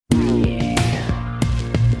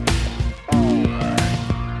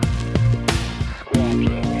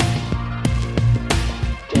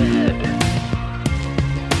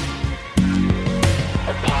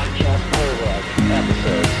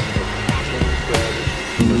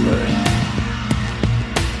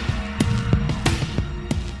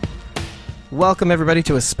Welcome everybody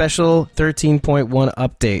to a special 13.1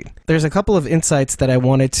 update. There's a couple of insights that I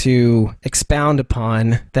wanted to expound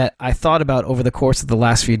upon that I thought about over the course of the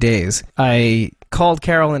last few days. I called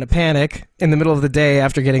Carol in a panic in the middle of the day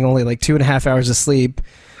after getting only like 2.5 hours of sleep,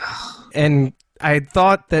 and I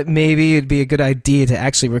thought that maybe it'd be a good idea to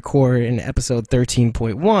actually record an episode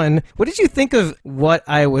 13.1. What did you think of what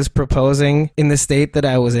I was proposing in the state that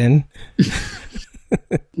I was in?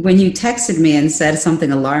 When you texted me and said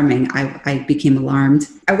something alarming, I became alarmed.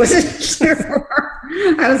 I wasn't sure.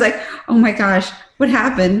 I was like, oh my gosh, what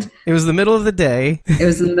happened? It was the middle of the day. It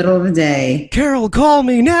was the middle of the day. Carol, call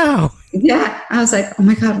me now. Yeah. I was like, oh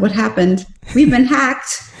my God, what happened? We've been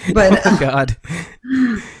hacked. But oh God.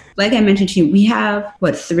 Like I mentioned to you, we have,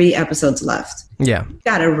 3 episodes left. Yeah.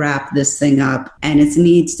 Got to wrap this thing up, and it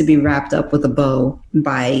needs to be wrapped up with a bow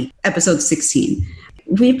by episode 16.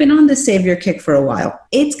 We've been on the savior kick for a while.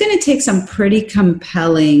 It's going to take some pretty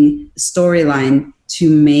compelling storyline to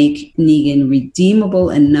make Negan redeemable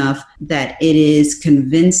enough that it is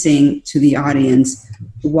convincing to the audience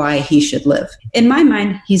why he should live. In my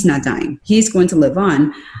mind, he's not dying. He's going to live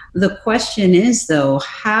on. The question is, though,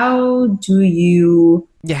 how do you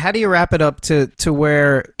wrap it up to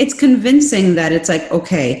where it's convincing that it's like,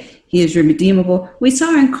 okay, he is redeemable. We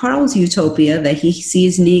saw in Carl's utopia that he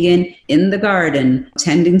sees Negan in the garden,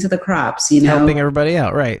 tending to the crops, helping everybody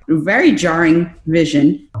out, right? Very jarring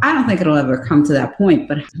vision. I don't think it'll ever come to that point,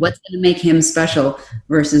 but what's going to make him special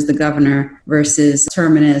versus the governor, versus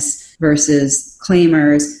Terminus, versus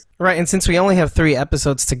Claimers? Right, and since we only have 3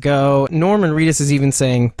 episodes to go, Norman Reedus is even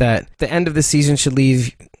saying that the end of the season should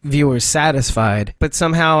leave viewers satisfied, but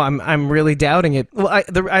somehow I'm really doubting it. Well,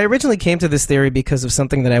 I originally came to this theory because of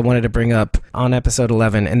something that I wanted to bring up on episode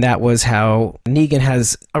 11, and that was how Negan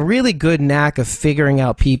has a really good knack of figuring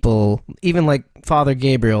out people, even like Father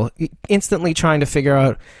Gabriel, instantly trying to figure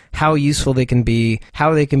out how useful they can be,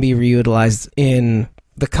 how they can be reutilized in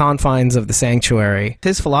the confines of the sanctuary.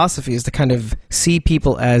 His philosophy is to kind of see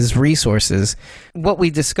people as resources. What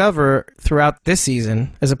we discover throughout this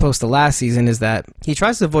season, as opposed to last season, is that he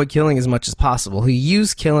tries to avoid killing as much as possible. He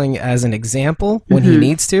uses killing as an example when he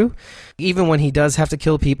needs to. Even when he does have to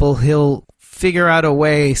kill people, he'll figure out a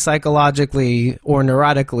way psychologically or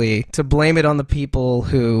neurotically to blame it on the people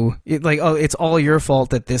who, it's all your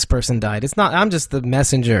fault that this person died. It's not, I'm just the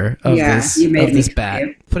messenger of this bat.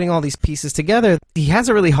 Putting all these pieces together, he has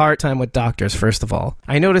a really hard time with doctors, first of all.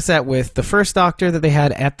 I noticed that with the first doctor that they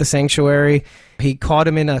had at the sanctuary, he caught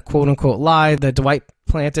him in a quote-unquote lie that Dwight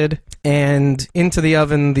planted, and into the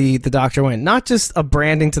oven the doctor went. Not just a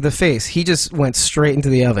branding to the face, he just went straight into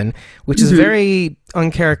the oven, which is very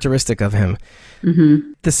uncharacteristic of him.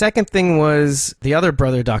 The second thing was the other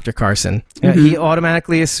brother, Dr. Carson. He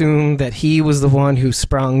automatically assumed that he was the one who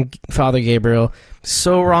sprung Father Gabriel.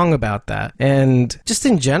 So wrong about that. And just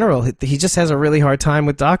in general, he just has a really hard time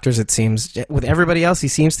with doctors, it seems. With everybody else, he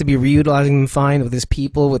seems to be reutilizing them fine, with his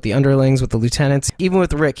people, with the underlings, with the lieutenants. Even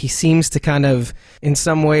with Rick, he seems to kind of, in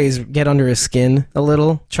some ways, get under his skin a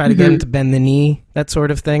little, try to get him to bend the knee, that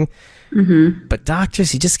sort of thing. But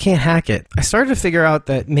doctors, you just can't hack it. I started to figure out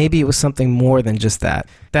that maybe it was something more than just that.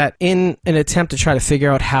 That in an attempt to try to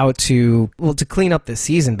figure out how to clean up this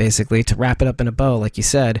season, basically, to wrap it up in a bow, like you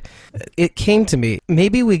said, it came to me.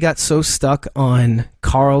 Maybe we got so stuck on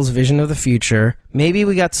Carl's vision of the future. Maybe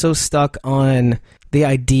we got so stuck on the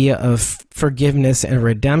idea of forgiveness and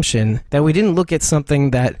redemption that we didn't look at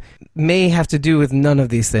something that may have to do with none of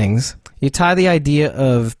these things. You tie the idea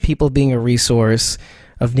of people being a resource,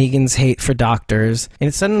 of Negan's hate for doctors,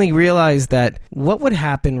 and suddenly realized that what would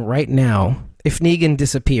happen right now if Negan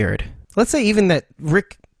disappeared? Let's say even that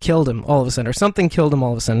Rick killed him all of a sudden, or something killed him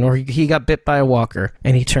all of a sudden, or he got bit by a walker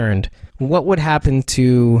and he turned. What would happen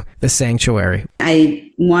to the sanctuary?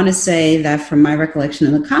 I want to say that from my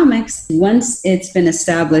recollection of the comics, once it's been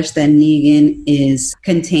established that Negan is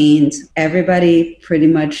contained, everybody pretty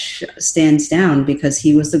much stands down because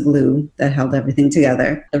he was the glue that held everything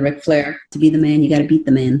together. The Ric Flair, to be the man, you got to beat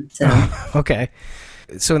the man. So. Okay.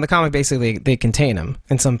 So in the comic, basically, they contain him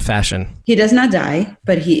in some fashion. He does not die,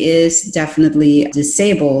 but he is definitely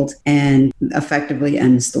disabled and effectively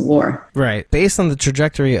ends the war. Right. Based on the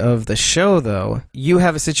trajectory of the show, though, you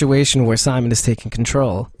have a situation where Simon is taking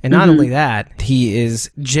control. And not only that, he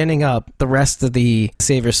is ginning up the rest of the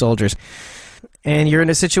Savior soldiers. And you're in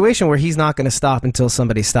a situation where he's not going to stop until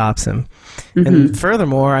somebody stops him. And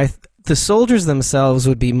furthermore, The soldiers themselves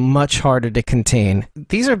would be much harder to contain.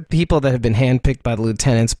 These are people that have been handpicked by the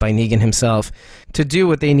lieutenants, by Negan himself, to do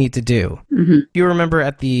what they need to do. You remember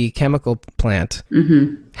at the chemical plant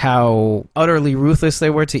how utterly ruthless they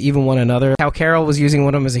were to even one another, how Carol was using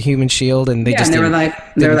one of them as a human shield, and they just they were like,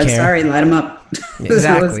 sorry, light him up.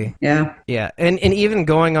 Exactly. Yeah. And even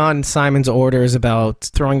going on Simon's orders about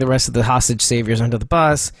throwing the rest of the hostage saviors under the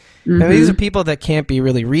bus. Now, these are people that can't be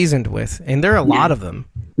really reasoned with, and there are a lot of them.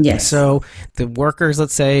 Yes. So the workers,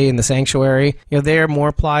 let's say, in the sanctuary, they're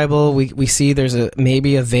more pliable. We see there's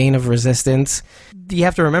maybe a vein of resistance. You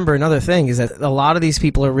have to remember another thing is that a lot of these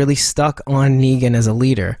people are really stuck on Negan as a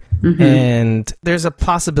leader. And there's a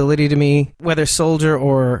possibility to me, whether soldier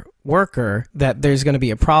or worker, that there's going to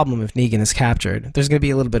be a problem if Negan is captured. There's going to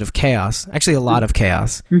be a little bit of chaos, actually a lot of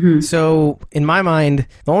chaos. So in my mind,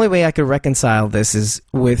 the only way I could reconcile this is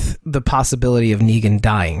with the possibility of Negan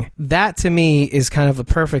dying. That to me is kind of a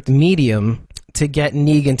perfect medium to get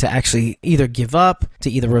Negan to actually either give up,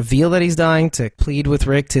 to either reveal that he's dying, to plead with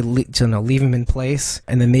Rick to leave him in place,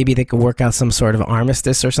 and then maybe they could work out some sort of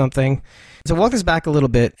armistice or something. To walk us back a little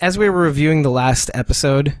bit, as we were reviewing the last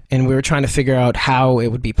episode, and we were trying to figure out how it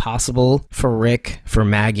would be possible for Rick, for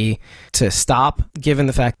Maggie, to stop, given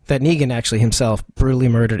the fact that Negan actually himself brutally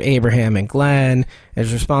murdered Abraham and Glenn, and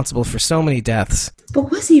is responsible for so many deaths. But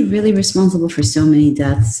was he really responsible for so many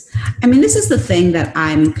deaths? I mean, this is the thing that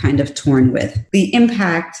I'm kind of torn with. The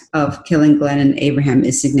impact of killing Glenn and Abraham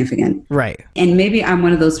is significant. Right. And maybe I'm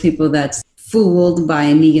one of those people that's fooled by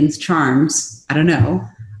Negan's charms. I don't know.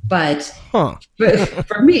 But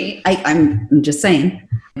for me, I'm just saying,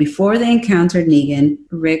 before they encountered Negan,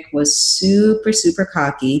 Rick was super, super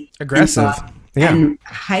cocky. Aggressive. And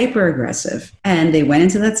hyper aggressive. And they went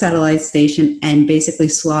into that satellite station and basically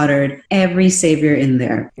slaughtered every savior in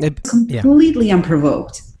there. Completely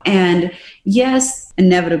unprovoked. And yes,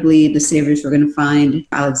 inevitably the saviors were going to find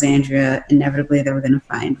Alexandria. Inevitably they were going to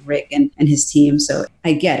find Rick and his team. So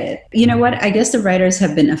I get it. You know what? I guess the writers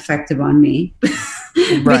have been effective on me.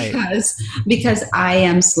 Right. because I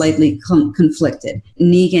am slightly conflicted.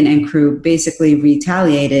 Negan and crew basically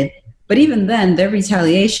retaliated. But even then, their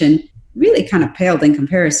retaliation really kind of paled in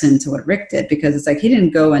comparison to what Rick did, because it's like he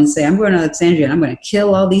didn't go and say, I'm going to Alexandria and I'm going to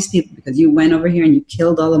kill all these people because you went over here and you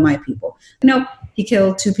killed all of my people. No, he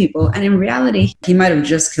killed 2 people. And in reality, he might have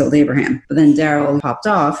just killed Abraham. But then Daryl popped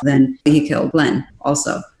off. Then he killed Glenn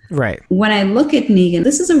also. Right. When I look at Negan,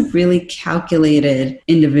 this is a really calculated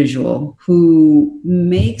individual who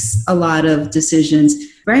makes a lot of decisions,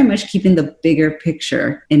 very much keeping the bigger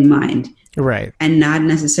picture in mind. Right. And not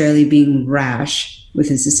necessarily being rash with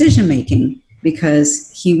his decision making,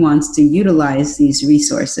 because he wants to utilize these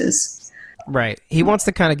resources. Right. He wants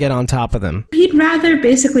to kind of get on top of them. He'd rather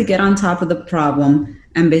basically get on top of the problem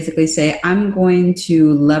and basically say, I'm going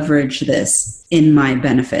to leverage this in my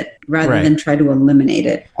benefit rather than try to eliminate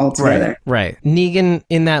it altogether. Right. Negan,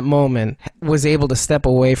 in that moment, was able to step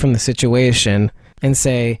away from the situation and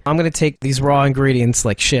say, I'm going to take these raw ingredients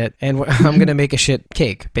like shit, and I'm going to make a shit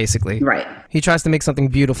cake, basically. Right. He tries to make something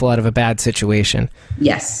beautiful out of a bad situation.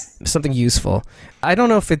 Yes. Something useful. I don't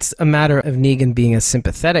know if it's a matter of Negan being a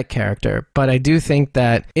sympathetic character, but I do think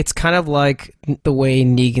that it's kind of like the way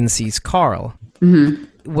Negan sees Carl.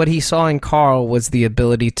 What he saw in Carl was the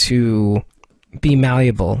ability to be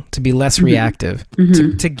malleable, to be less reactive,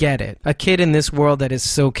 to get it. A kid in this world that is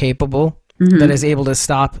so capable, that is able to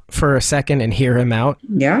stop for a second and hear him out.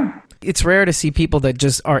 Yeah. It's rare to see people that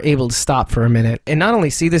just are able to stop for a minute and not only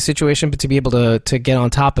see the situation, but to be able to get on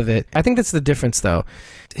top of it. I think that's the difference, though.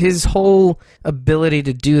 His whole ability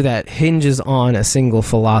to do that hinges on a single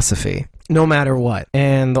philosophy, no matter what.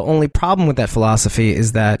 And the only problem with that philosophy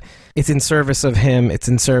is that it's in service of him. It's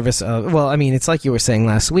in service of, well, I mean, it's like you were saying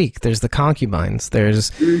last week. There's the concubines.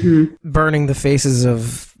 There's burning the faces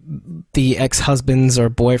of the ex-husbands or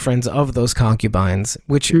boyfriends of those concubines,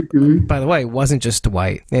 which, by the way, wasn't just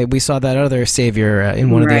Dwight. We saw that other savior in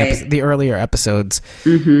one of the earlier episodes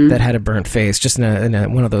that had a burnt face, just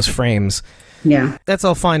in one of those frames. Yeah. That's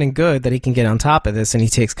all fine and good that he can get on top of this, and he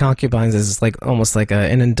takes concubines as like almost like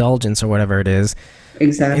an indulgence or whatever it is.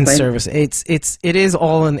 Exactly. In service. It is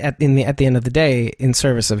all at the end of the day in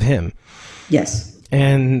service of him. Yes.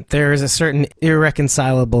 And there is a certain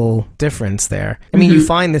irreconcilable difference there. I mean, you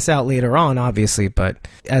find this out later on, obviously, but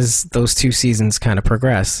as those 2 seasons kind of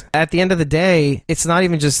progress. At the end of the day, it's not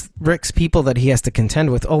even just Rick's people that he has to contend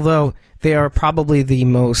with, although they are probably the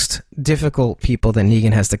most difficult people that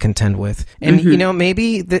Negan has to contend with. And, you know,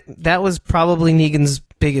 maybe that was probably Negan's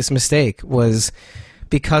biggest mistake, was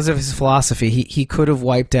because of his philosophy, he could have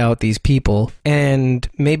wiped out these people and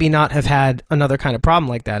maybe not have had another kind of problem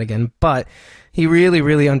like that again, but he really,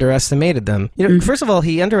 really underestimated them. First of all,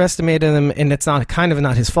 he underestimated them, and it's not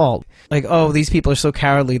his fault. Like, oh, these people are so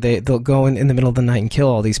cowardly, they'll go in the middle of the night and kill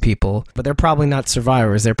all these people. But they're probably not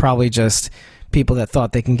survivors. They're probably just people that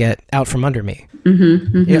thought they can get out from under me.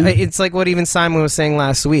 It's like what even Simon was saying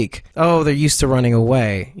last week. Oh, they're used to running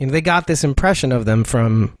away. They got this impression of them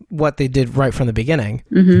from what they did right from the beginning,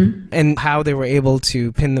 and how they were able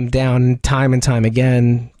to pin them down time and time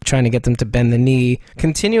again, trying to get them to bend the knee,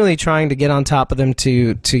 continually trying to get on top of them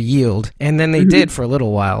to yield. And then they did for a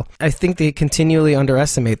little while. I think they continually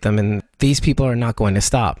underestimate them, and these people are not going to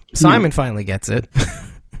stop. Simon finally gets it.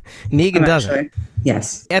 Negan doesn't.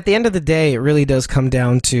 Yes. At the end of the day, it really does come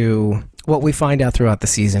down to what we find out throughout the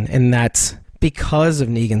season, and that's because of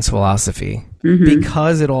Negan's philosophy,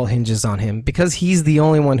 because it all hinges on him, because he's the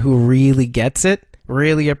only one who really gets it,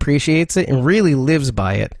 really appreciates it, and really lives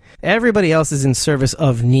by it. Everybody else is in service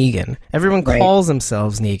of Negan. Everyone calls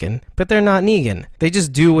themselves Negan, but they're not Negan. They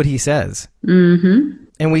just do what he says.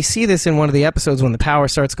 And we see this in one of the episodes when the power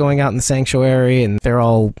starts going out in the sanctuary and they're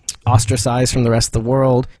all ostracized from the rest of the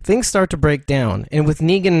world. Things start to break down. And with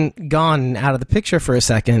Negan gone and out of the picture for a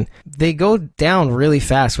second, they go down really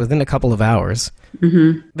fast within a couple of hours.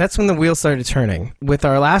 That's when the wheels started turning. With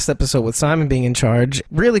our last episode with Simon being in charge,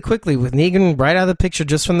 really quickly with Negan right out of the picture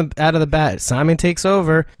just out of the bat, Simon takes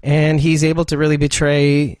over and he's able to really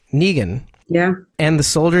betray Negan. Yeah. And the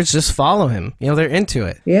soldiers just follow him. They're into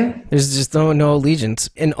it. Yeah. There's just no allegiance.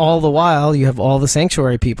 And all the while, you have all the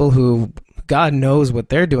sanctuary people who, God knows what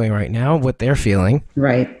they're doing right now, what they're feeling.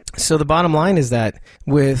 Right. So the bottom line is that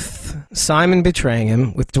with Simon betraying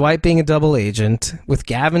him, with Dwight being a double agent, with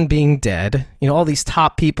Gavin being dead, all these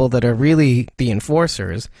top people that are really the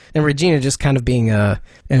enforcers, and Regina just kind of being an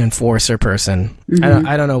enforcer person.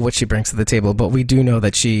 I don't know what she brings to the table, but we do know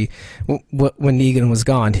that she, when Negan was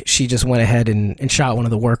gone, she just went ahead and shot one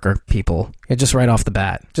of the worker people, just right off the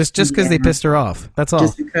bat, just because they pissed her off. That's all.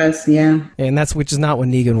 Just because, yeah. And which is not what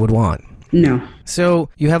Negan would want. No. So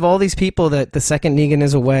you have all these people that the second Negan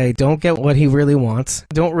is away don't get what he really wants,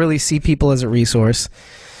 don't really see people as a resource.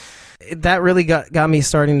 That really got me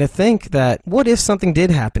starting to think that what if something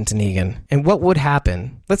did happen to Negan, and what would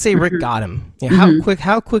happen? Let's say Rick got him.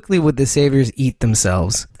 How quickly would the Saviors eat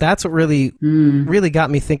themselves? That's what really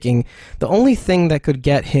got me thinking. The only thing that could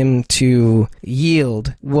get him to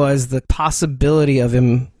yield was the possibility of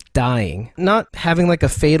him dying, not having like a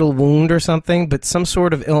fatal wound or something, but some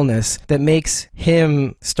sort of illness that makes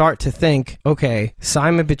him start to think, okay,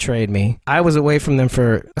 Simon betrayed me. I was away from them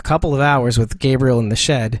for a couple of hours with Gabriel in the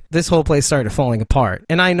shed. This whole place started falling apart.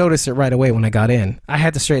 And I noticed it right away when I got in. I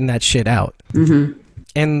had to straighten that shit out.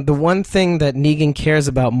 And the one thing that Negan cares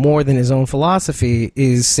about more than his own philosophy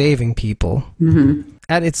is saving people.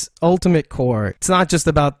 At its ultimate core, it's not just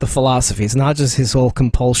about the philosophy. It's not just his whole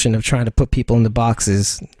compulsion of trying to put people into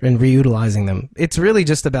boxes and reutilizing them. It's really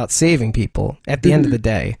just about saving people at the end of the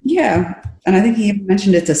day. Yeah. And I think he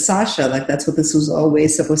mentioned it to Sasha, like that's what this was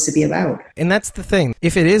always supposed to be about. And that's the thing.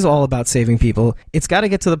 If it is all about saving people, it's got to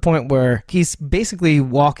get to the point where he's basically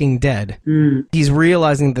walking dead. He's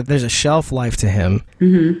realizing that there's a shelf life to him.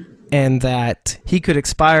 And that he could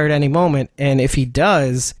expire at any moment. And if he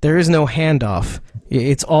does, there is no handoff.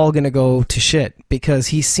 It's all going to go to shit because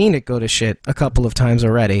he's seen it go to shit a couple of times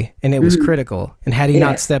already, and it was critical. And had he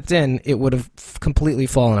not stepped in, it would have completely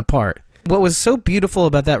fallen apart. What was so beautiful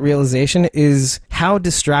about that realization is how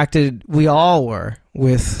distracted we all were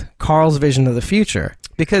with Carl's vision of the future.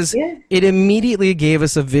 Because it immediately gave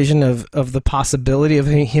us a vision of the possibility of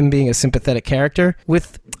him being a sympathetic character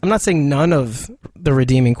with, I'm not saying none of the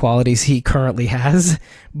redeeming qualities he currently has,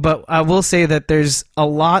 but I will say that there's a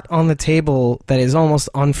lot on the table that is almost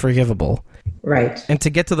unforgivable. Right. And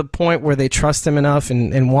to get to the point where they trust him enough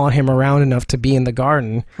and want him around enough to be in the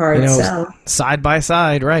garden. Hard sell. Side by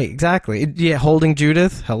side. Right, exactly. Holding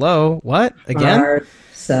Judith. Hello. What? Again? Hard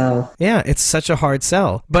sell. Yeah, it's such a hard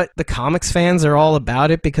sell. But the comics fans are all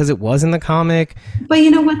about it because it was in the comic. But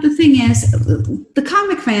you know what the thing is? The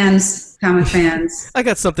comic fans... I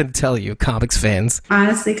got something to tell you, comics fans.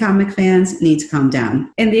 Honestly, comic fans need to calm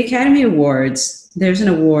down. In the Academy Awards, there's an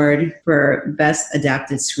award for Best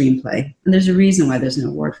Adapted Screenplay. And there's a reason why there's an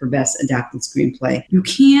award for Best Adapted Screenplay. You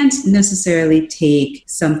can't necessarily take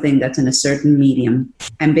something that's in a certain medium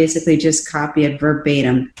and basically just copy it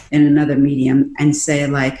verbatim in another medium and say,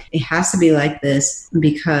 like, it has to be like this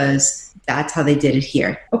because that's how they did it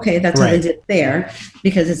here. Okay, that's how they did it there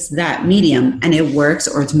because it's that medium and it works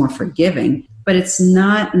or it's more forgiving. but it's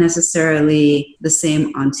not necessarily the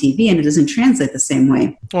same on TV, and it doesn't translate the same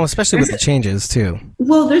way. Well, especially with the changes, too.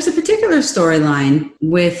 Well, there's a particular storyline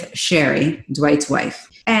with Sherry, Dwight's wife.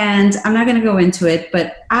 And I'm not going to go into it,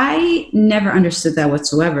 but I never understood that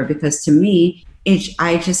whatsoever, because to me,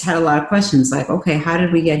 I just had a lot of questions like, okay, how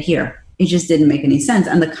did we get here? It just didn't make any sense.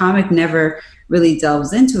 And the comic never really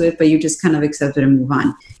delves into it, but you just kind of accept it and move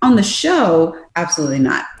on. On the show, absolutely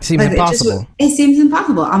not. Seems impossible. It seems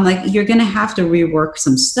impossible. I'm like, you're going to have to rework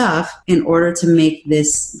some stuff in order to make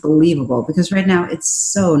this believable, because right now it's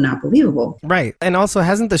so not believable. Right. And also,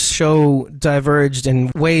 hasn't the show diverged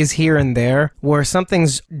in ways here and there where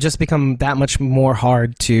something's just become that much more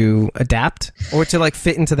hard to adapt or to like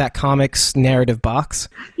fit into that comic's narrative box?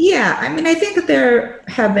 Yeah. I mean, I think that there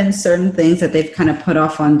have been certain things that they've kind of put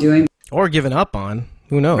off on doing. Or given up on.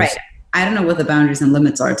 Who knows? Right. I don't know what the boundaries and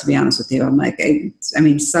limits are, to be honest with you. I'm like, I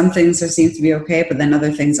mean, some things there seem to be okay, but then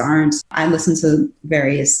other things aren't. I listen to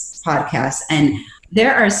various podcasts, and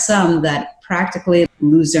there are some that practically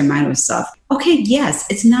lose their mind with stuff. Okay, yes,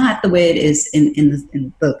 it's not the way it is in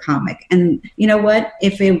the comic. And you know what?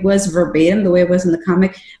 If it was verbatim the way it was in the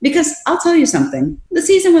comic, because I'll tell you something. The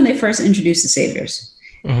season when they first introduced the Saviors,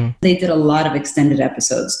 they did a lot of extended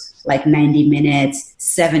episodes. Like 90 minutes,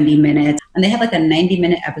 70 minutes. And they had like a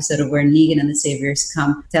 90-minute episode of where Negan and the Saviors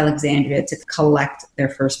come to Alexandria to collect their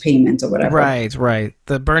first payment or whatever. Right.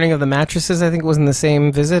 The burning of the mattresses, I think, was in the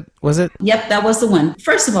same visit, was it? Yep, that was the one.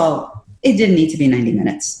 First of all, it didn't need to be 90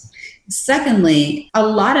 minutes. Secondly, a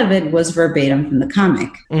lot of it was verbatim from the comic,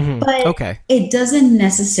 but it doesn't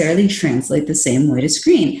necessarily translate the same way to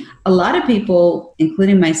screen. A lot of people,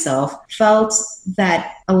 including myself, felt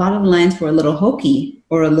that a lot of the lines were a little hokey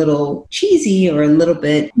or a little cheesy or a little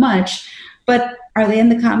bit much, but are they in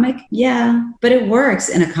the comic? Yeah, but it works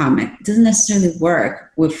in a comic. It doesn't necessarily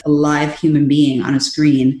work with a live human being on a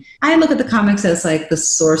screen. I look at the comics as like the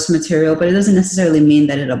source material, but it doesn't necessarily mean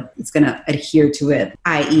that it's going to adhere to it,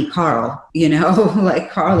 i.e. Carl. You know,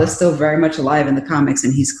 like Carl is still very much alive in the comics,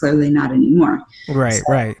 and he's clearly not anymore.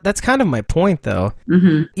 Right. That's kind of my point, though.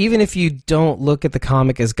 Even if you don't look at the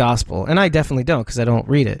comic as gospel, and I definitely don't because I don't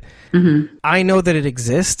read it, I know that it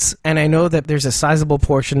exists, and I know that there's a sizable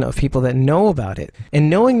portion of people that know about it. And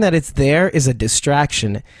knowing that it's there is a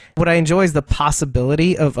distraction. What I enjoy is the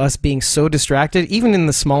possibility of us being so distracted, even in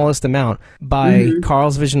the smallest amount, by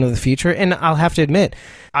Carl's vision of the future. And I'll have to admit,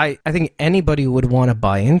 I think anybody would want to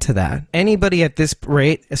buy into that. Anybody at this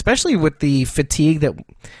rate, especially with the fatigue that,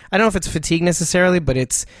 I don't know if it's fatigue necessarily, but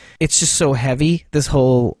it's just so heavy, this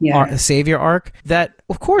whole Savior arc, that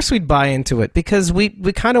of course we'd buy into it because we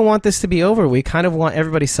kind of want this to be over. We kind of want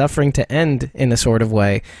everybody's suffering to end in a sort of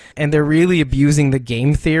way. And they're really abusing the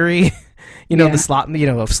game theory, the slot,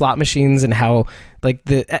 of slot machines, and how like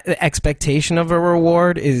the expectation of a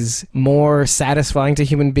reward is more satisfying to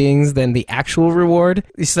human beings than the actual reward.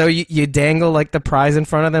 So you dangle like the prize in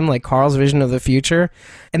front of them, like Carl's vision of the future.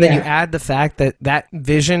 And then you add the fact that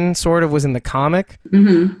vision sort of was in the comic.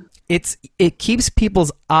 It keeps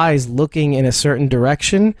people's eyes looking in a certain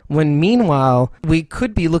direction when meanwhile we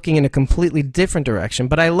could be looking in a completely different direction.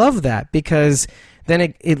 But I love that because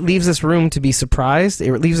then it leaves us room to be surprised.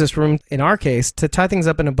 It leaves us room, in our case, to tie things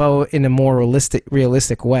up in a bow in a more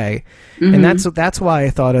realistic way. And that's why I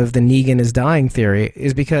thought of the Negan is dying theory,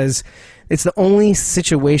 is because it's the only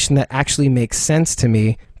situation that actually makes sense to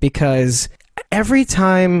me, because every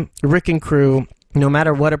time Rick and crew, no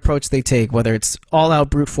matter what approach they take, whether it's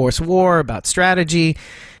all-out brute force war, about strategy,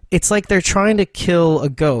 it's like they're trying to kill a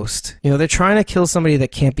ghost. They're trying to kill somebody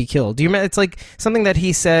that can't be killed. Do you remember? It's like something that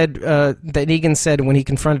he said, that Negan said when he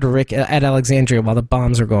confronted Rick at Alexandria while the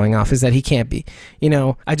bombs were going off, is that he can't be.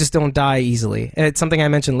 I just don't die easily. And it's something I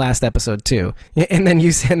mentioned last episode too. And then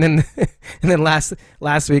you said, and then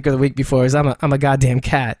last week or the week before is I'm a goddamn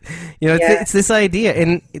cat. It's this idea,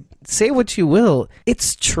 and say what you will,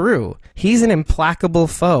 it's true. He's an implacable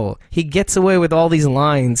foe. He gets away with all these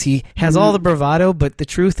lines. He has all the bravado, but the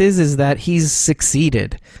truth is that he's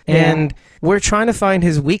succeeded. And we're trying to find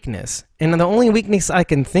his weakness. And the only weakness I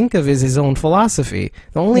can think of is his own philosophy.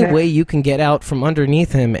 The only way you can get out from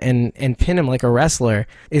underneath him and pin him like a wrestler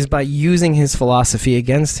is by using his philosophy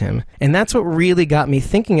against him. And that's what really got me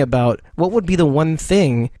thinking about what would be the one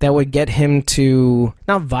thing that would get him to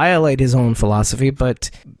not violate his own philosophy,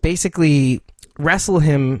 but basically wrestle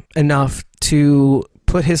him enough to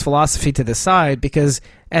put his philosophy to the side, because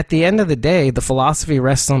at the end of the day, the philosophy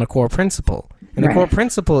rests on a core principle. And the core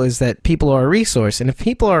principle is that people are a resource. And if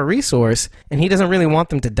people are a resource and he doesn't really want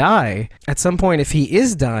them to die, at some point, if he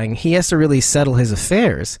is dying, he has to really settle his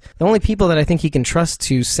affairs. The only people that I think he can trust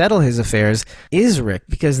to settle his affairs is Rick,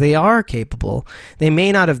 because they are capable. They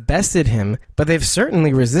may not have bested him, but they've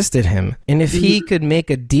certainly resisted him. And if he could make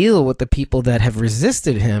a deal with the people that have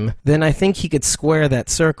resisted him, then I think he could square that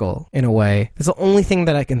circle in a way. It's the only thing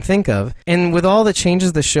that I can think of. And with all the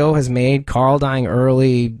changes the show has made, Carl dying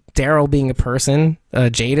early, Daryl being a person,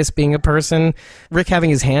 Jadis being a person, Rick having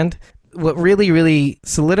his hand, what really, really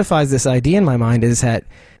solidifies this idea in my mind is that,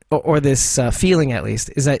 or this feeling at least,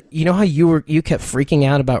 is that, you know how you kept freaking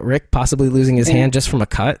out about Rick possibly losing his hand just from a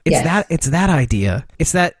cut? It's that idea.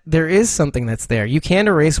 It's that there is something that's there. You can't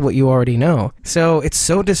erase what you already know. So it's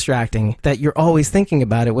so distracting that you're always thinking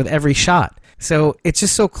about it with every shot. So it's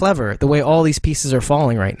just so clever, the way all these pieces are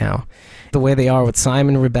falling right now. The way they are with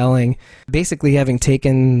Simon rebelling, basically having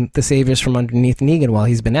taken the saviors from underneath Negan while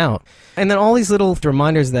he's been out. And then all these little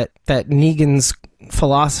reminders that Negan's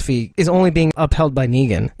philosophy is only being upheld by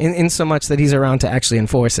Negan, in so much that he's around to actually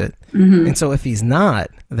enforce it. And so if he's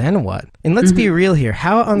not, then what? And let's be real here.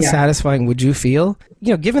 How unsatisfying would you feel,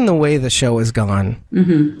 given the way the show has gone,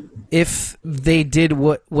 if they did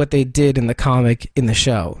what they did in the comic in the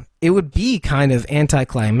show? It would be kind of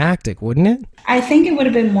anticlimactic, wouldn't it? I think it would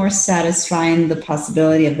have been more satisfying, the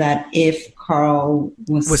possibility of that, if Carl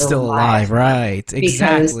was still alive. Right,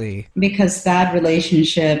 exactly. Because that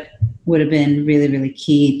relationship would have been really, really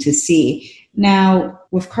key to see. Now,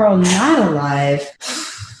 with Carl not alive,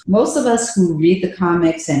 most of us who read the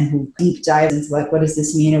comics and who deep dive into like, what does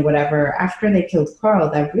this mean or whatever, after they killed Carl,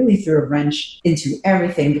 that really threw a wrench into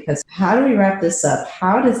everything, because how do we wrap this up?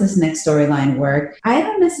 How does this next storyline work? I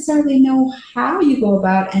don't necessarily know how you go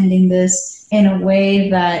about ending this in a way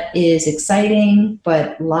that is exciting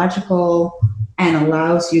but logical and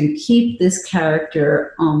allows you to keep this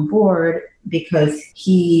character on board because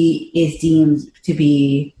he is deemed to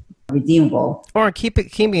be redeemable, or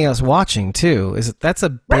keeping us watching too. That's a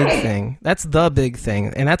big thing. That's the big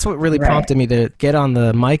thing, and that's what really prompted me to get on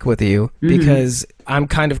the mic with you, because I'm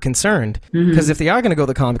kind of concerned, because if they are going to go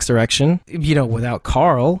the comics direction, without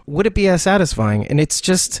Carl, would it be as satisfying? And it's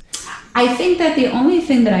just, I think that the only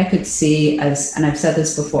thing that I could see as, and I've said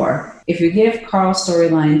this before, if you give Carl's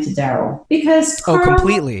storyline to Daryl, because Carl,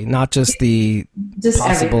 completely, not just the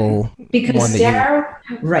possible because one that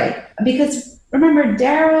Daryl, because remember,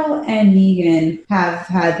 Daryl and Negan have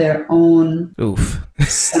had their own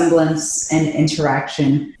semblance and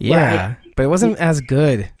interaction. Yeah, but it wasn't as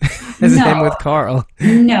good as him with Carl.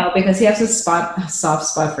 No, because he has a soft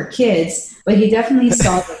spot for kids, but he definitely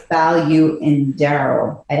saw the value in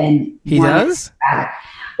Daryl. And he does? Back.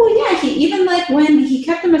 Well, yeah, even like when he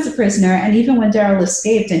kept him as a prisoner, and even when Daryl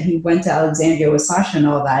escaped and he went to Alexandria with Sasha and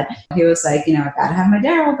all that, he was like, I gotta have my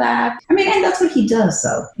Daryl back. I mean, and that's what he does,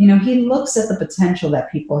 though. He looks at the potential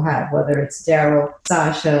that people have, whether it's Daryl,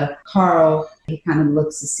 Sasha, Carl. He kind of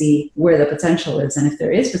looks to see where the potential is. And if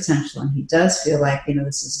there is potential and he does feel like,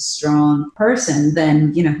 this is a strong person,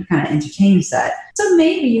 then, he kind of entertains that. So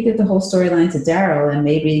maybe you give the whole storyline to Daryl, and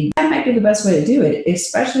maybe that might be the best way to do it,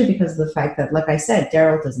 especially because of the fact that, like I said,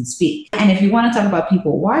 Daryl doesn't speak. And if you want to talk about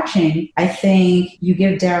people watching, I think you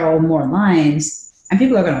give Daryl more lines and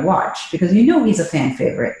people are going to watch, because he's a fan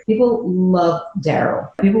favorite. People love Daryl.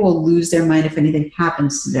 People will lose their mind if anything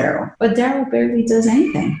happens to Daryl. But Daryl barely does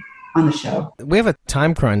anything on the show. We have a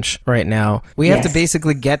time crunch right now. We have to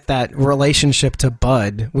basically get that relationship to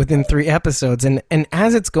bud within 3 episodes. And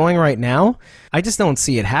as it's going right now, I just don't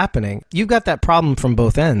see it happening. You've got that problem from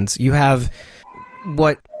both ends. You have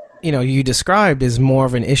what, you described is more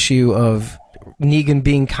of an issue of Negan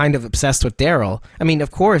being kind of obsessed with Daryl. I mean, of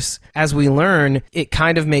course, as we learn, it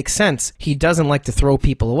kind of makes sense. He doesn't like to throw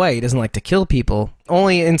people away. He doesn't like to kill people,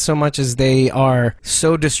 only in so much as they are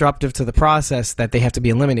so disruptive to the process that they have to be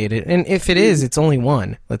eliminated. And if it is, it's only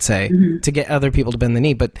one, let's say, to get other people to bend the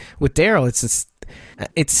knee. But with Daryl,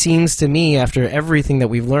 it seems to me, after everything that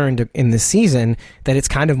we've learned in this season, that it's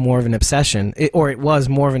kind of more of an obsession. It was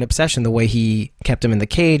more of an obsession, the way he kept him in the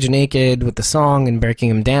cage naked with the song and breaking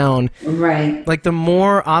him down. Right. Like, the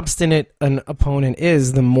more obstinate an opponent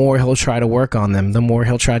is, the more he'll try to work on them, the more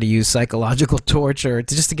he'll try to use psychological torture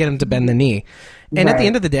just to get him to bend the knee. And at the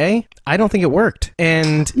end of the day, I don't think it worked.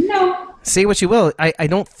 And say what you will, I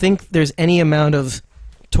don't think there's any amount of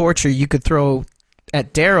torture you could throw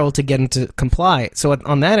at Daryl to get him to comply. So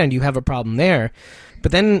on that end, you have a problem there.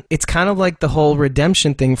 But then it's kind of like the whole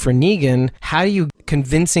redemption thing for Negan. How do you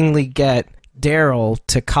convincingly get Daryl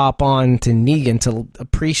to cop on to Negan, to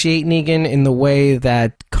appreciate Negan in the way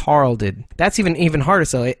that Carl did. That's even harder.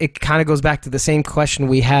 So it kind of goes back to the same question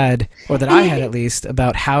we had, or that I had at least,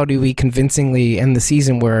 about how do we convincingly end the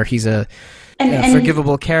season where he's a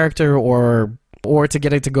forgivable character, or to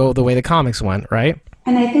get it to go the way the comics went, right?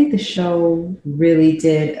 And I think the show really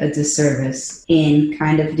did a disservice in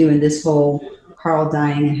kind of doing this whole Carl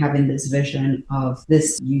dying and having this vision of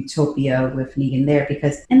this utopia with Negan there,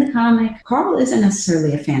 because in the comic, Carl isn't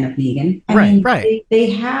necessarily a fan of Negan. I mean, they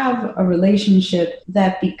have a relationship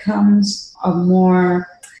that becomes a more...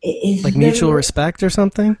 like mutual respect or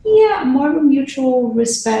something? Yeah, more of a mutual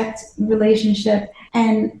respect relationship.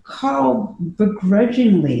 And Carl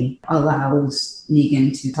begrudgingly allows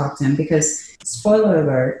Negan to talk to him because, spoiler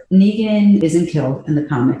alert, Negan isn't killed in the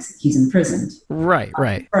comics. He's imprisoned. Right.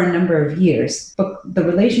 For a number of years. But the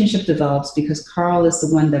relationship develops because Carl is the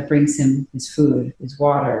one that brings him his food, his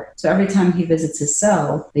water. So every time he visits his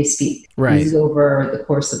cell, they speak. Right. This is over the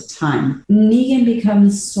course of time. Negan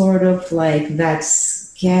becomes sort of like that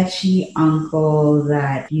sketchy uncle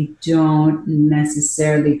that you don't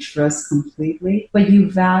necessarily trust completely, but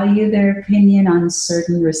you value their opinion on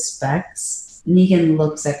certain respects. Negan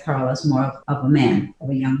looks at Carl as more of a man,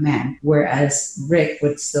 of a young man, whereas Rick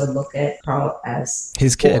would still look at Carl as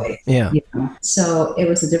his kid. Yeah. You know? So it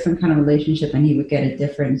was a different kind of relationship, and he would get a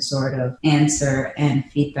different sort of answer and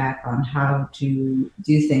feedback on how to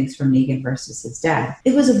do things from Negan versus his dad.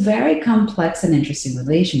 It was a very complex and interesting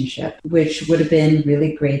relationship, which would have been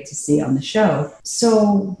really great to see on the show.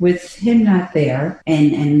 So with him not there,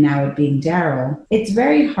 and now it being Daryl, it's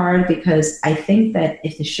very hard because I think that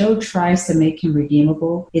if the show tries to make him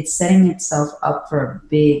redeemable, it's setting itself up for a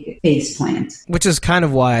big face plant. Which is kind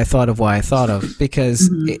of why I thought of, because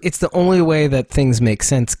it's the only way that things make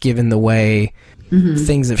sense given the way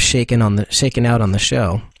things have shaken out on the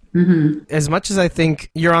show. As much as I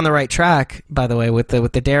think you're on the right track, by the way, with the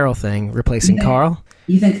Daryl thing, replacing Carl.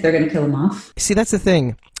 You think they're going to kill him off? See, that's the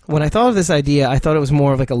thing. When I thought of this idea, I thought it was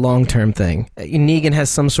more of like a long-term thing. Negan has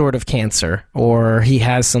some sort of cancer, or he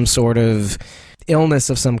has some sort of illness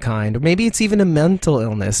of some kind, or maybe it's even a mental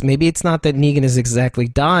illness. Maybe it's not that Negan is exactly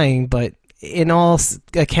dying, but in all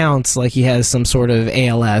accounts, like he has some sort of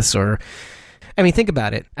ALS, or... I mean, think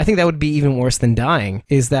about it. I think that would be even worse than dying,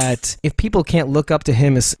 is that if people can't look up to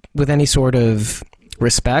him with any sort of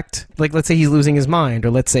respect, like let's say he's losing his mind, or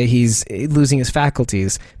let's say he's losing his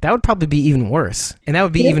faculties, that would probably be even worse. And that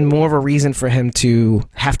would be even more of a reason for him to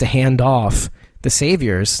have to hand off the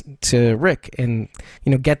saviors to Rick, and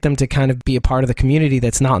get them to kind of be a part of the community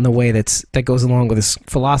that's not in the way that goes along with his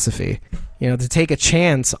philosophy. To take a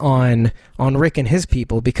chance on Rick and his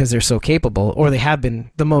people because they're so capable, or they have been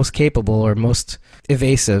the most capable or most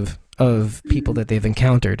evasive of people that they've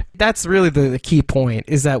encountered. That's really the key point,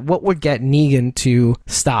 is that what would get Negan to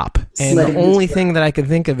stop? And the only thing that I can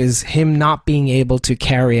think of is him not being able to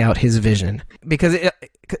carry out his vision. Because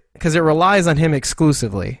it relies on him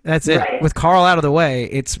exclusively. That's it. Right. With Carl out of the way,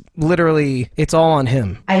 it's all on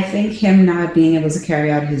him. I think him not being able to carry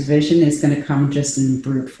out his vision is going to come just in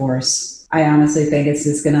brute force. I honestly think it's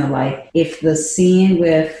just going to, if the scene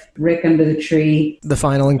with Rick under the tree... The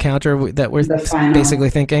final encounter that we're basically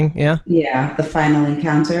thinking, yeah? Yeah, the final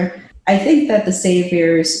encounter. I think that the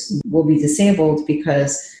saviors will be disabled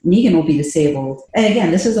because Negan will be disabled. And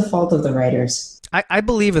again, this is the fault of the writers. I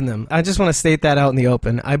believe in them. I just want to state that out in the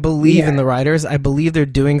open. I believe in the writers. I believe they're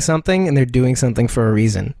doing something, and they're doing something for a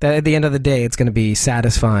reason. That at the end of the day, it's going to be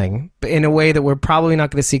satisfying, but in a way that we're probably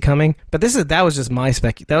not going to see coming. But that was just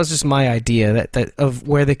my idea that of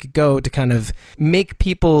where they could go to kind of make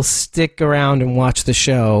people stick around and watch the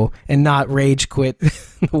show and not rage quit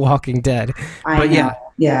The Walking Dead.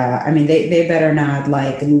 Yeah, I mean, they better not have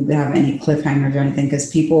any cliffhangers or anything,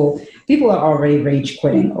 because people are already rage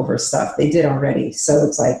quitting over stuff. They did already. So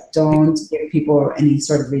it's don't give people any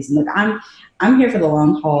sort of reason. Look, I'm here for the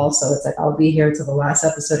long haul, so it's I'll be here till the last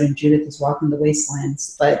episode and Judith is walking the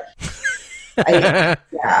wastelands. But I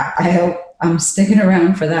hope I'm sticking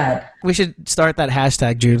around for that. We should start that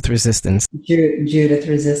hashtag Judith Resistance. Judith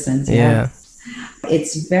Resistance, yeah.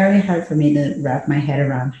 It's very hard for me to wrap my head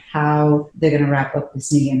around how they're going to wrap up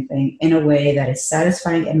this Negan thing in a way that is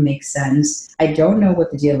satisfying and makes sense. I don't know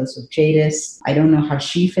what the deal is with Jadis. I don't know how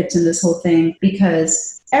she fits in this whole thing,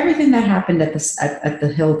 because everything that happened at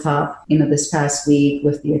the hilltop, this past week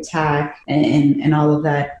with the attack and all of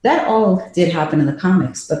that all did happen in the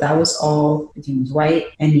comics, but that was all between Dwight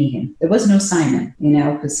and Negan. There was no Simon,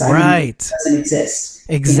 because Simon doesn't exist.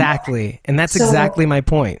 Exactly. And that's So, exactly my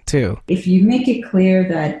point, too. if you make it clear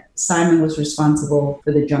that Simon was responsible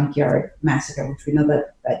for the junkyard massacre, which we know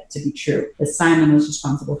that to be true, that Simon was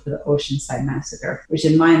responsible for the Oceanside massacre, which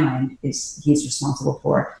in my mind is he's responsible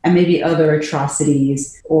for, and maybe other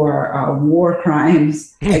atrocities or war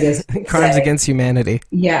crimes, I guess. Crimes against humanity.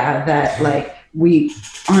 Yeah, that like we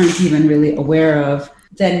aren't even really aware of,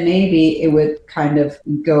 then maybe it would kind of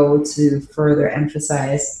go to further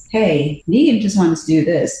emphasize, hey, Negan just wanted to do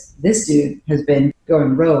this. This dude has been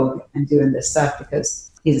going rogue and doing this stuff because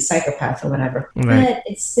he's a psychopath or whatever. Right. But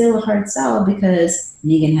it's still a hard sell because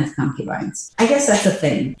Negan has concubines. I guess that's the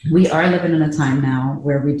thing. We are living in a time now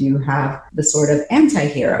where we do have the sort of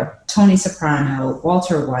anti-hero. Tony Soprano,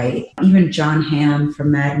 Walter White, even John Hamm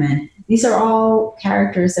from Mad Men. These are all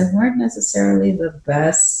characters that weren't necessarily the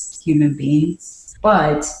best human beings,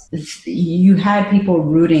 but you had people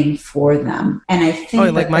rooting for them. And I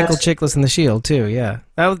think like Michael Chiklis in The Shield, too, yeah.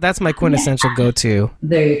 That's my quintessential go-to.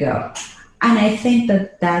 There you go. And I think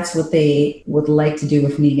that that's what they would like to do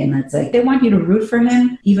with Negan. It's like they want you to root for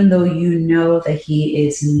him, even though you know that he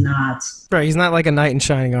is not. Right, he's not like a knight in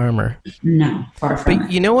shining armor. No, far from it.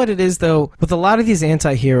 But you know what it is, though? With a lot of these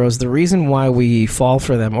anti-heroes, the reason why we fall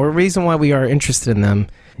for them, or the reason why we are interested in them,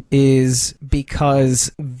 is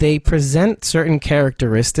because they present certain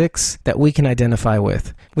characteristics that we can identify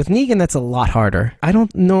with. With Negan, that's a lot harder. I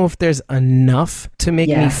don't know if there's enough to make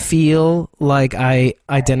me feel like I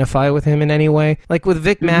identify with him in any way. Like with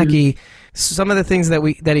Vic Mackey, some of the things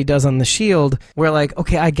that he does on The Shield, we're like,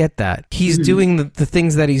 okay, I get that. He's doing the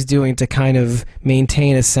things that he's doing to kind of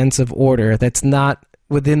maintain a sense of order that's not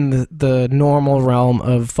within the normal realm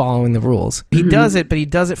of following the rules. He does it, but he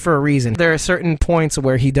does it for a reason. There are certain points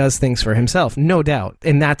where he does things for himself, no doubt.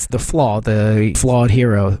 And that's the flaw, the flawed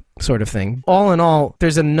hero sort of thing. All in all,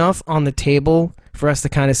 there's enough on the table for us to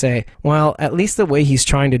kind of say, well, at least the way he's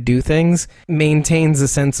trying to do things maintains a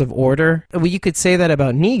sense of order. Well, you could say that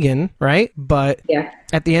about Negan, right? But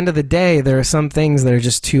at the end of the day, there are some things that are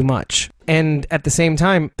just too much. And at the same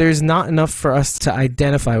time, there's not enough for us to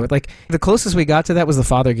identify with. Like, the closest we got to that was the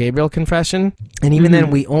Father Gabriel confession. And even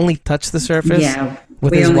then, we only touched the surface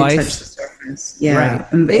with his wife. Touched the surface. Yeah.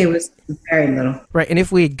 Right. It was very little. Right. And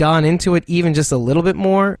if we had gone into it even just a little bit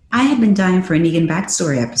more. I had been dying for a Negan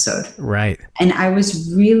backstory episode. Right. And I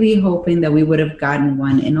was really hoping that we would have gotten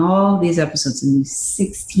one in all these episodes, in these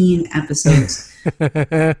 16 episodes.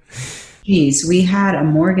 Jeez, we had a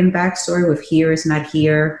Morgan backstory with Here Is Not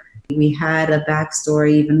Here. We had a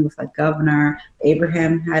backstory even with a governor.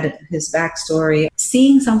 Abraham had his backstory.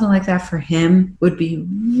 Seeing something like that for him would be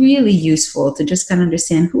really useful to just kind of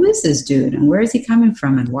understand, who is this dude and where is he coming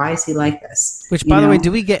from and why is he like this? Which, by the way,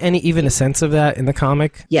 do we get even a sense of that in the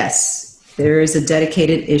comic? Yes. There is a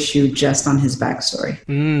dedicated issue just on his backstory.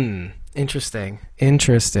 Interesting.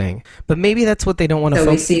 But maybe that's what they don't want to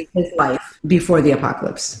focus. So we see his life before the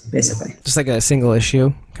apocalypse, basically. Just like a single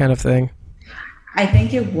issue kind of thing. I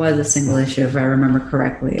think it was a single issue, if I remember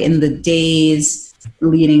correctly. In the days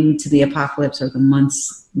leading to the apocalypse, or the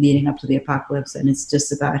months leading up to the apocalypse, and it's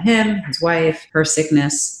just about him, his wife, her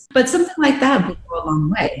sickness. But something like that would go a long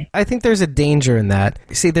way. I think there's a danger in that.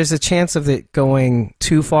 See, there's a chance of it going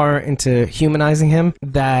too far into humanizing him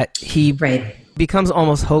that he becomes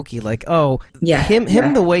almost hokey. Like,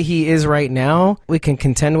 him the way he is right now, we can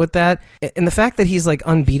contend with that. And the fact that he's like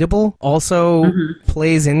unbeatable also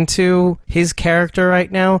plays into his character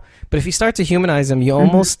right now. But if you start to humanize him, you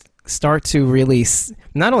almost start to really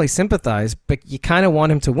not only sympathize, but you kind of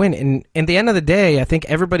want him to win. And at the end of the day, I think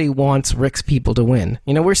everybody wants Rick's people to win.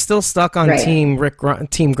 You know, we're still stuck on Team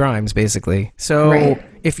Grimes, basically. So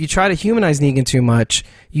if you try to humanize Negan too much,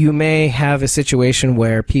 you may have a situation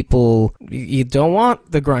where you don't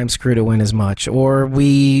want the Grimes crew to win as much, or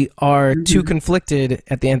we are too conflicted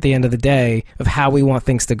at the end of the day of how we want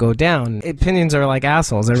things to go down. Opinions are like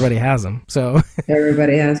assholes. Everybody has them. So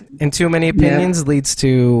everybody has them. And too many opinions leads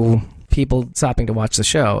to people stopping to watch the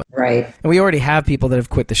show. Right. And we already have people that have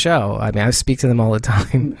quit the show. I mean, I speak to them all the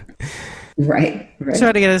time. Right.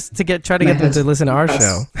 Try to get them to listen to our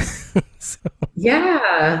show. So.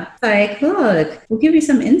 Yeah. Like, look, we'll give you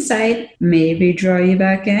some insight. Maybe draw you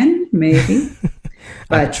back in. Maybe.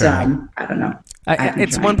 But I don't know.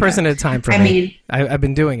 It's one person at a time for me. I mean, I've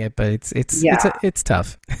been doing it, but it's tough. It's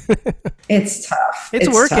tough. It's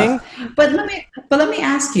working. Tough. But let me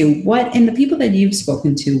ask you, what in the people that you've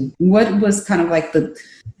spoken to, what was kind of like the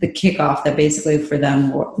kickoff that basically for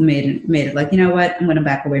them made it like, you know what, I'm going to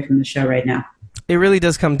back away from the show right now? It really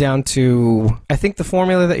does come down to, I think, the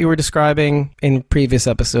formula that you were describing in previous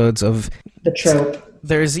episodes of the trope.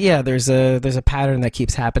 there's a pattern that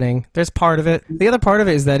keeps happening. There's part of it. The other part of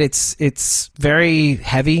it is that it's very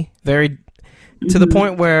heavy, very to the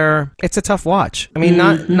point where it's a tough watch. I mean,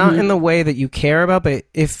 not in the way that you care about, but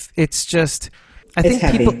if it's just I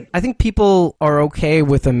think people are okay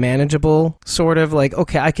with a manageable sort of like,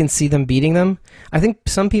 okay, I can see them beating them. I think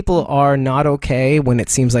some people are not okay when it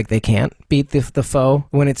seems like they can't beat the foe,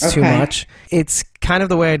 when it's too much. It's kind of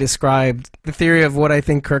the way I described the theory of what I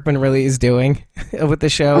think Kirkman really is doing with the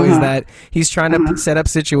show is that he's trying to set up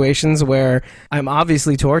situations where I'm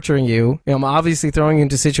obviously torturing you. I'm obviously throwing you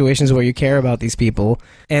into situations where you care about these people,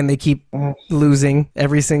 and they keep losing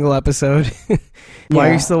every single episode. Why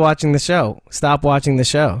are you still watching the show? Stop watching the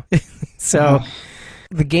show. So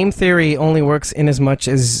the game theory only works in as much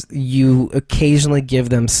as you occasionally give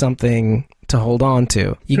them something to hold on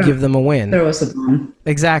to. You give them a win. There was a bomb.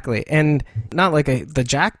 Exactly. And not like the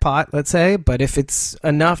jackpot, let's say, but if it's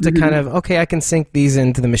enough to kind of, okay, I can sink these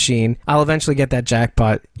into the machine, I'll eventually get that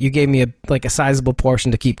jackpot. You gave me a sizable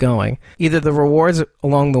portion to keep going. Either the rewards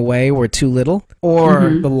along the way were too little or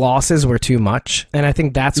the losses were too much. And I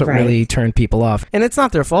think that's what really turned people off. And it's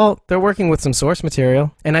not their fault. They're working with some source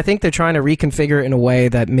material. And I think they're trying to reconfigure it in a way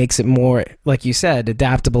that makes it more, like you said,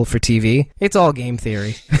 adaptable for TV. It's all game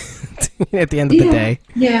theory at the end of the day.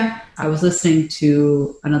 Yeah. I was listening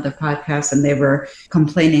to another podcast and they were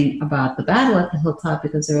complaining about the battle at the hilltop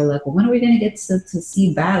because they were like, well, when are we going to get to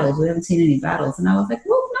see battles? We haven't seen any battles. And I was like,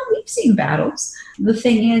 well, no, we've seen battles. The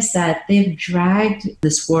thing is that they've dragged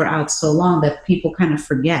this war out so long that people kind of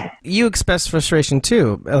forget. You express frustration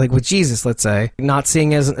too, like with Jesus, let's say, not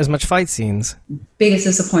seeing as much fight scenes. Biggest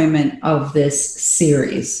disappointment of this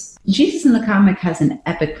series. Jesus in the comic has an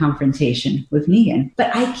epic confrontation with Negan,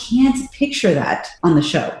 but I can't picture that on the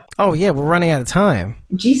show. Oh, yeah, we're running out of time.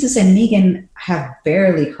 Jesus and Negan have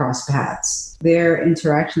barely crossed paths. Their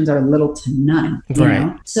interactions are little to none, you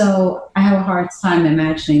know? So I have a hard time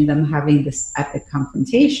imagining them having this epic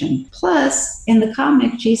confrontation. Plus, in the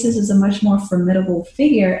comic, Jesus is a much more formidable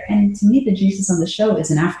figure, and to me, the Jesus on the show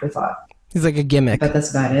is an afterthought. He's like a gimmick. But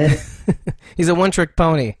that's about it. He's a one-trick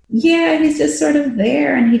pony. Yeah, he's just sort of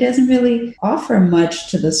there, and he doesn't really offer much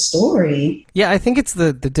to the story. Yeah, I think it's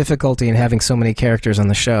the difficulty in having so many characters on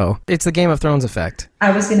the show. It's the Game of Thrones effect.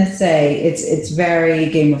 I was going to say, it's very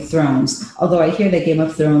Game of Thrones, although I hear that Game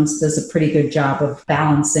of Thrones does a pretty good job of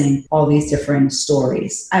balancing all these different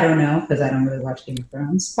stories. I don't know, because I don't really watch Game of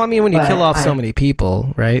Thrones. Well, I mean, when you kill off so many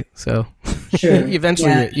people, right? So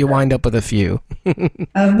eventually you wind up with a few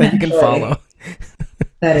that you can follow.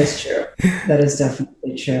 That is true. That is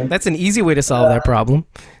definitely true. That's an easy way to solve that problem.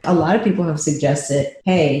 A lot of people have suggested,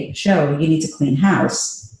 hey, show, you need to clean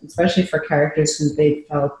house, especially for characters who they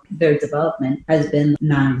felt their development has been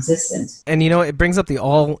non-existent. And, it brings up the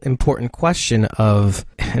all-important question of,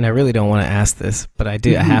 and I really don't want to ask this, but I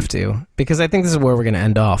do, I have to, because I think this is where we're going to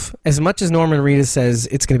end off. As much as Norman Reedus says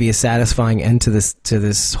it's going to be a satisfying end to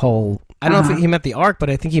this whole, I don't know if he meant the arc,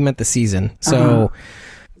 but I think he meant the season. So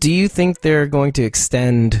do you think they're going to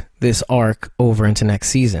extend this arc over into next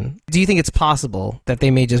season? Do you think it's possible that they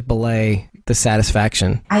may just belay the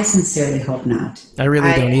satisfaction? I sincerely hope not. I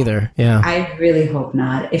really don't either. Yeah. I really hope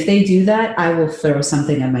not. If they do that, I will throw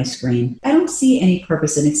something at my screen. I don't see any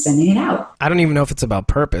purpose in extending it out. I don't even know if it's about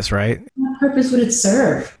purpose, right? What purpose would it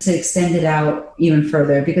serve to extend it out even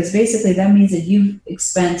further? Because basically that means that you've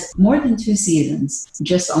spent more than 2 seasons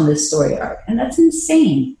just on this story arc. And that's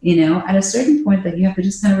insane. At a certain point that you have to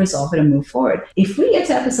just kind of resolve it and move forward. If we get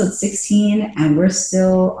to episode 16 and we're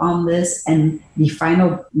still on this and the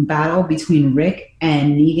final battle between Rick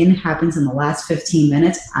and Negan happens in the last 15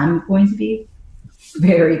 minutes, I'm going to be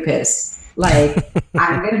very pissed. Like,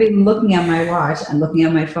 I'm going to be looking at my watch and looking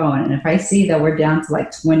at my phone. And if I see that we're down to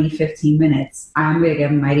like 20, 15 minutes, I'm going to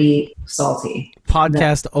get mighty salty.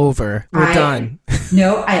 Podcast over. We're done.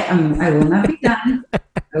 No, I will not be done.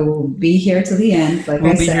 I will be here to the end. Like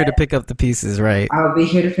we'll be here to pick up the pieces, right? I'll be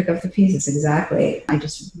here to pick up the pieces, exactly. I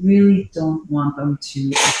just really don't want them to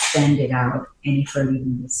extend it out any further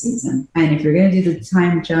than this season. And if you're going to do the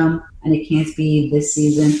time jump and it can't be this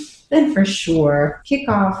season, then for sure, kick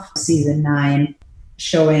off season 9,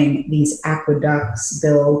 showing these aqueducts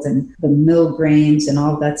built and the mill grains and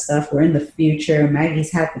all that stuff. We're in the future.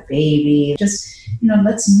 Maggie's had the baby. Just,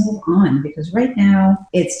 let's move on, because right now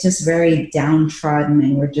it's just very downtrodden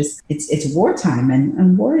and it's wartime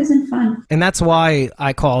and war isn't fun. And that's why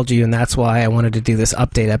I called you, and that's why I wanted to do this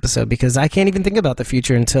update episode, because I can't even think about the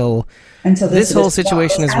future until this whole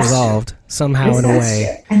situation is resolved somehow in a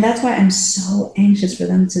way. And that's why I'm so anxious for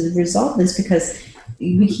them to resolve this, because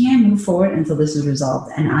we can't move forward until this is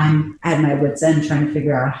resolved. And I'm at my wit's end trying to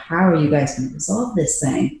figure out how are you guys going to resolve this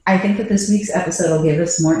thing. I think that this week's episode will give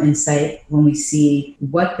us more insight when we see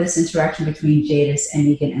what this interaction between Jadis and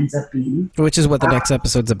Negan ends up being. Which is what the next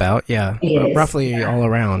episode's about, yeah. Roughly all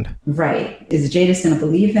around. Right. Is Jadis going to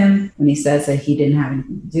believe him when he says that he didn't have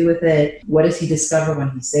anything to do with it? What does he discover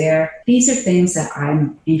when he's there? These are things that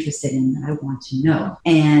I'm interested in, that I want to know.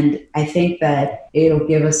 And I think that it'll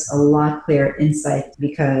give us a lot clearer insight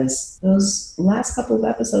because those last couple of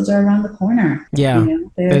episodes are around the corner. Yeah.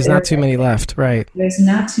 There's not too many left, right? There's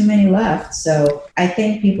not too many left. So I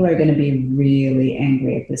think people are going to be really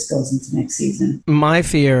angry if this goes into next season. My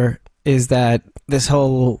fear is that this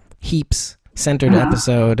whole heaps centered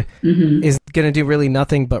episode is going to do really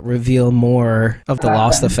nothing but reveal more of the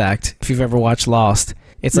Lost effect. If you've ever watched Lost,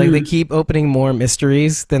 it's like they keep opening more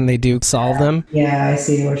mysteries than they do solve them. Yeah, I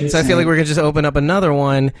see what you're saying. So I feel like we're going to just open up another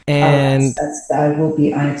one and... that will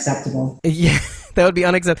be unacceptable. Yeah, that would be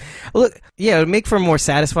unacceptable. Look, yeah, it would make for a more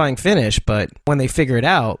satisfying finish, but when they figure it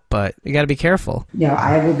out, but you got to be careful. Yeah,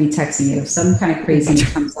 I will be texting you. If some kind of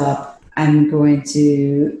craziness comes up, I'm going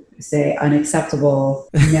to say unacceptable.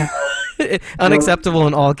 No. Unacceptable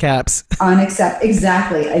in all caps.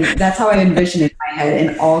 Exactly. That's how I envision it in my head,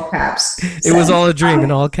 in all caps. It was all a dream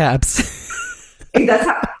in all caps. That's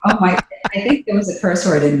how. Oh my! I think there was a curse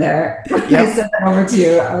word in there. Yep. I sent that over to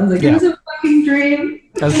you. I was like, it was a fucking dream.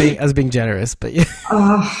 I was being generous, but yeah.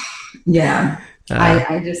 Yeah.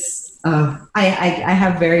 I just I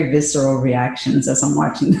have very visceral reactions as I'm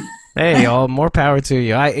watching. Hey, all more power to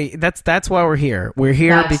you. That's why we're here. We're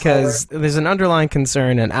here because there's an underlying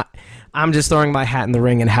concern, and I'm just throwing my hat in the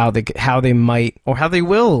ring and how they might or how they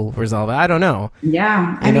will resolve it. I don't know.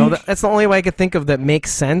 Yeah, I know that's the only way I could think of that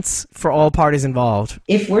makes sense for all parties involved.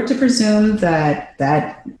 If we're to presume that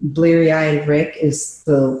bleary-eyed Rick is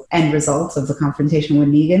the end result of the confrontation with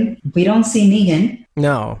Negan, we don't see Negan.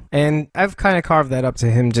 No, and I've kind of carved that up to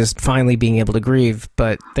him just finally being able to grieve,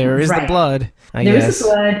 but there is the blood, I guess. There is the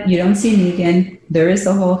blood. You don't see Negan. There is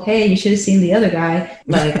the whole, hey, you should have seen the other guy.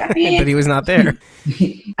 Like, I mean, but he was not there.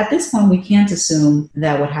 At this point, we can't assume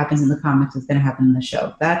that what happens in the comics is going to happen in the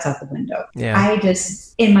show. That's out the window. Yeah.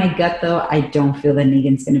 In my gut, though, I don't feel that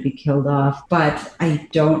Negan's going to be killed off, but I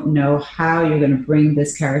don't know how you're going to bring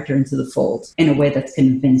this character into the fold in a way that's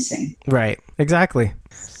convincing. Right. Exactly.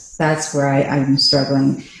 That's where I'm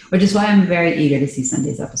struggling, which is why I'm very eager to see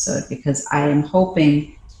Sunday's episode, because I am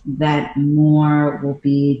hoping that more will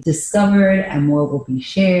be discovered and more will be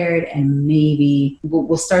shared, and maybe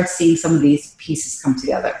we'll start seeing some of these pieces come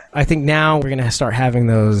together. I think now we're going to start having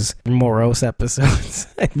those morose episodes,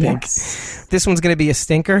 I think. Yes. This one's going to be a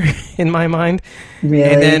stinker in my mind. Really?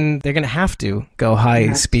 And then they're going to have to go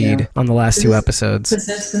high speed on the last two episodes. Because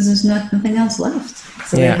there's nothing else left.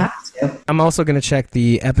 So they have to. I'm also going to check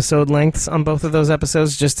the episode lengths on both of those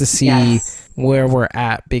episodes just to see where we're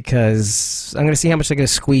at, because I'm going to see how much they're going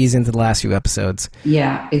to squeeze into the last few episodes.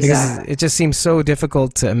 Yeah, exactly. Because it just seems so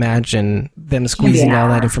difficult to imagine them squeezing all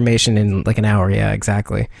that information in like an hour. Yeah,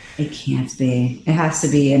 exactly. It can't be. It has to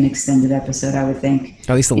be an extended episode, I would think.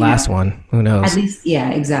 At least the last one. Who knows? At least, yeah,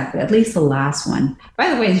 exactly. At least the last one. By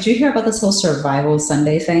the way, did you hear about this whole Survival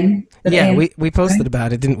Sunday thing? Yeah, we posted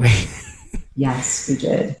about it, didn't we? Yes, we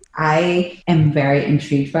did. I am very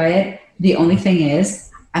intrigued by it. The only thing is,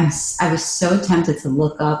 I was so tempted to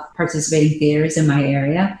look up participating theaters in my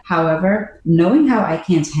area. However, knowing how I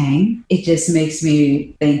can't hang, it just makes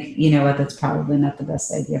me think, you know what, that's probably not the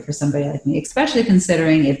best idea for somebody like me, especially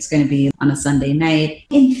considering it's going to be on a Sunday night.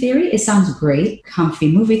 In theory, it sounds great.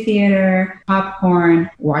 Comfy movie theater, popcorn,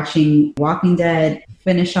 watching Walking Dead,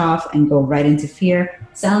 finish off and go right into Fear.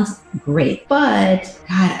 Sounds great. But,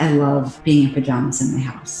 God, I love being in pajamas in my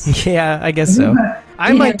house. Yeah, I guess so.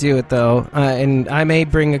 I might do it, though, and I may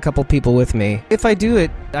bring a couple people with me. If I do it,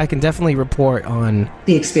 I can definitely report on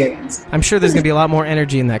the experience. I'm sure there's going to be a lot more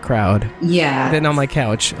energy in that crowd. Yeah. Than on my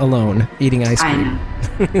couch, alone, eating ice cream.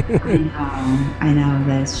 I know,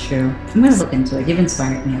 that's true. I'm going to look into it. You've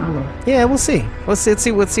inspired me. I'll look. Yeah, we'll see. Let's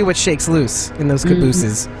see what shakes loose in those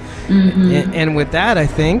cabooses. Mm-hmm. And with that, I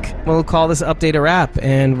think we'll call this update a wrap,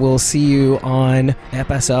 and we'll see you on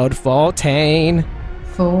episode 14.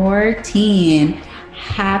 14.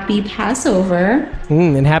 Happy Passover.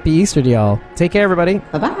 And happy Easter to y'all. Take care, everybody.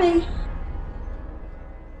 Bye-bye.